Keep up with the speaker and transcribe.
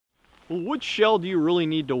Well, which shell do you really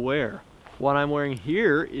need to wear? What I'm wearing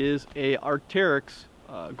here is a Arc'teryx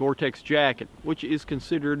Gore-Tex jacket, which is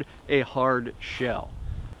considered a hard shell.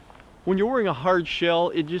 When you're wearing a hard shell,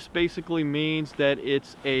 it just basically means that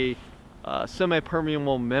it's a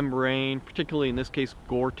semi-permeable membrane, particularly in this case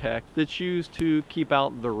Gore-Tex, that's used to keep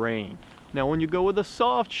out the rain. Now when you go with a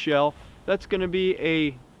soft shell, that's going to be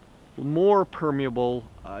a more permeable,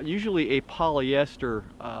 usually a polyester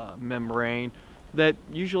membrane that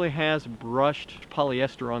usually has brushed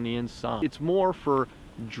polyester on the inside. It's more for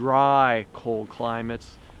dry cold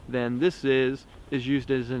climates than this is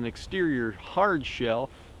used as an exterior hard shell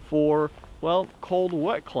for, well, cold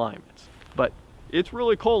wet climates. But it's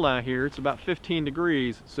really cold out here. It's about 15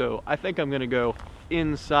 degrees, so I think I'm going to go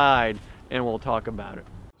inside and we'll talk about it.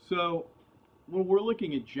 So when we're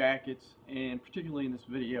looking at jackets, and particularly in this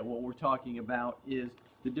video, what we're talking about is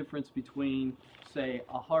the difference between, say,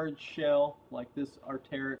 a hard shell like this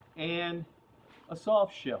Arc'teryx and a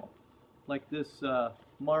soft shell like this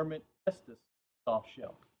Marmot Estes soft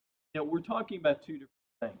shell. Now we're talking about two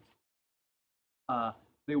different things.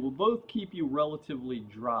 They will both keep you relatively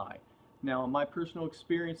dry. Now in my personal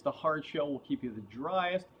experience, the hard shell will keep you the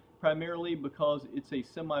driest, primarily because it's a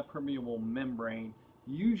semi-permeable membrane,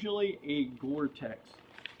 usually a Gore-Tex,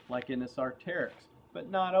 like in this Arc'teryx,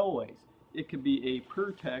 but not always. It could be a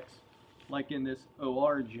Pertex, like in this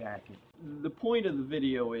OR jacket. The point of the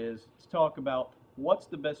video is to talk about what's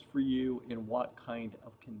the best for you in what kind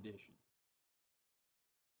of condition.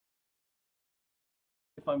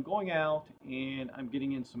 If I'm going out and I'm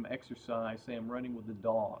getting in some exercise, say I'm running with the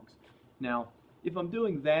dogs. Now, if I'm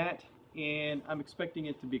doing that and I'm expecting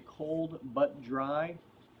it to be cold but dry,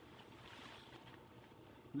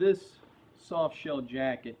 this soft shell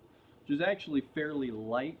jacket, which is actually fairly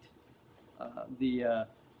light, the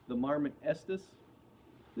Marmot Estes,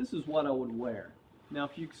 this is what I would wear. Now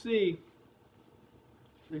if you can see,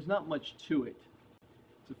 there's not much to it.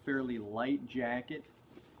 It's a fairly light jacket.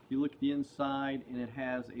 You look at the inside and it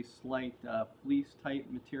has a slight fleece type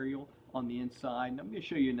material on the inside. And I'm going to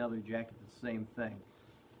show you another jacket that's the same thing.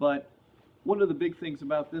 But one of the big things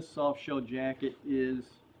about this soft shell jacket is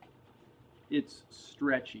it's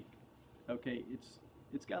stretchy. Okay,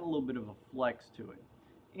 it's got a little bit of a flex to it.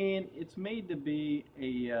 And it's made to be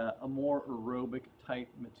a more aerobic type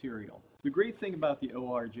material. The great thing about the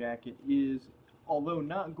OR jacket is, although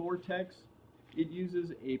not Gore-Tex, it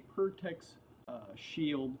uses a Pertex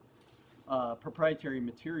shield proprietary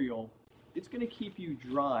material. It's going to keep you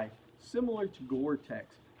dry, similar to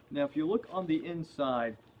Gore-Tex. Now if you look on the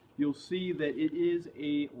inside, you'll see that it is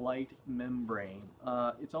a light membrane.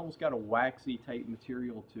 It's almost got a waxy type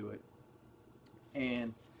material to it,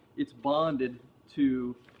 and it's bonded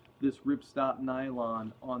to this ripstop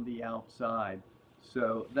nylon on the outside.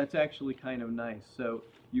 So that's actually kind of nice. So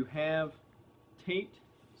you have taped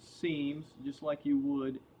seams just like you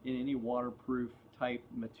would in any waterproof type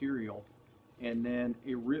material, and then a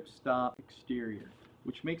ripstop exterior,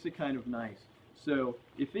 which makes it kind of nice. So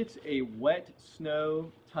if it's a wet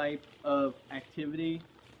snow type of activity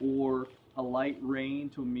or a light rain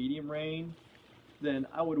to a medium rain, then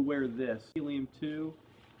I would wear this. Helium 2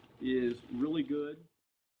 is really good.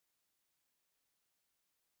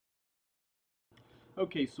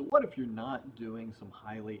 Okay, so what if you're not doing some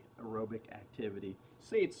highly aerobic activity?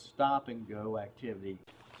 Say it's stop and go activity.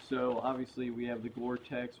 So obviously we have the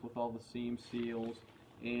Gore-Tex with all the seam seals,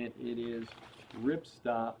 and it is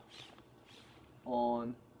ripstop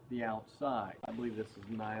on the outside. I believe this is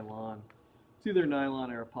nylon. It's either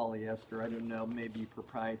nylon or a polyester, I don't know, maybe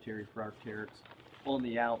proprietary for Arc'teryx, on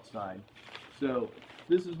the outside. So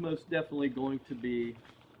this is most definitely going to be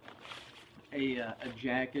a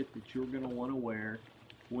jacket that you're going to want to wear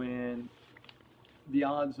when the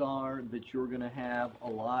odds are that you're going to have a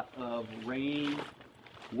lot of rain,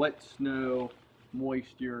 wet snow,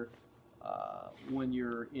 moisture when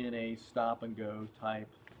you're in a stop and go type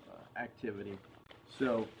activity.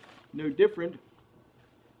 So no different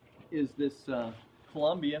is this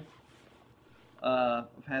Columbia.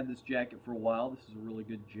 I've had this jacket for a while. This is a really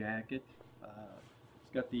good jacket.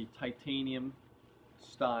 It's got the titanium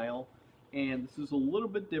style, and this is a little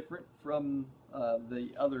bit different from the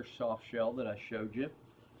other soft shell that I showed you.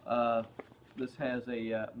 This has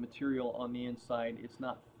a material on the inside. It's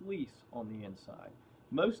not fleece on the inside.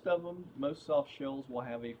 Most of them, most soft shells will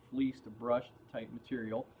have a fleeced brushed type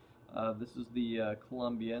material. This is the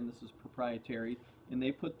Columbia, and this is proprietary, and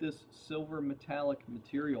they put this silver metallic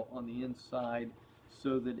material on the inside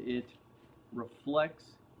so that it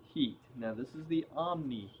reflects heat. Now this is the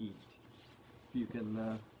Omni Heat. You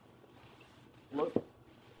can look,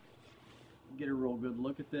 get a real good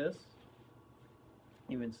look at this.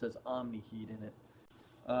 Even says Omni Heat in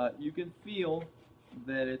it. You can feel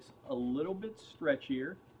that it's a little bit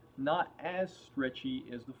stretchier, not as stretchy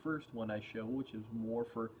as the first one I showed, which is more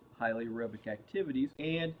for highly aerobic activities,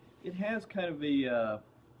 and it has kind of a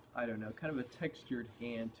I don't know, kind of a textured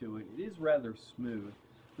hand to it. It is rather smooth,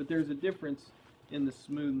 but there's a difference in the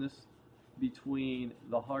smoothness between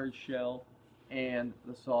the hard shell and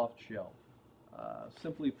the soft shell.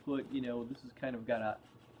 Simply put, you know, this has kind of got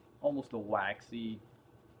almost a waxy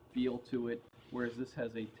feel to it, whereas this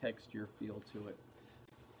has a texture feel to it.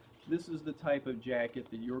 This is the type of jacket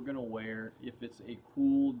that you're going to wear if it's a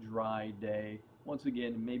cool, dry day. Once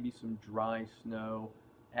again, maybe some dry snow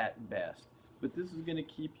at best. But this is going to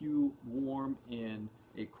keep you warm in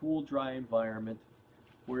a cool, dry environment,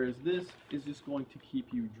 whereas this is just going to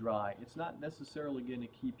keep you dry. It's not necessarily going to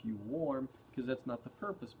keep you warm, because that's not the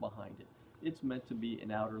purpose behind it. It's meant to be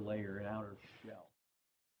an outer layer, an outer shell.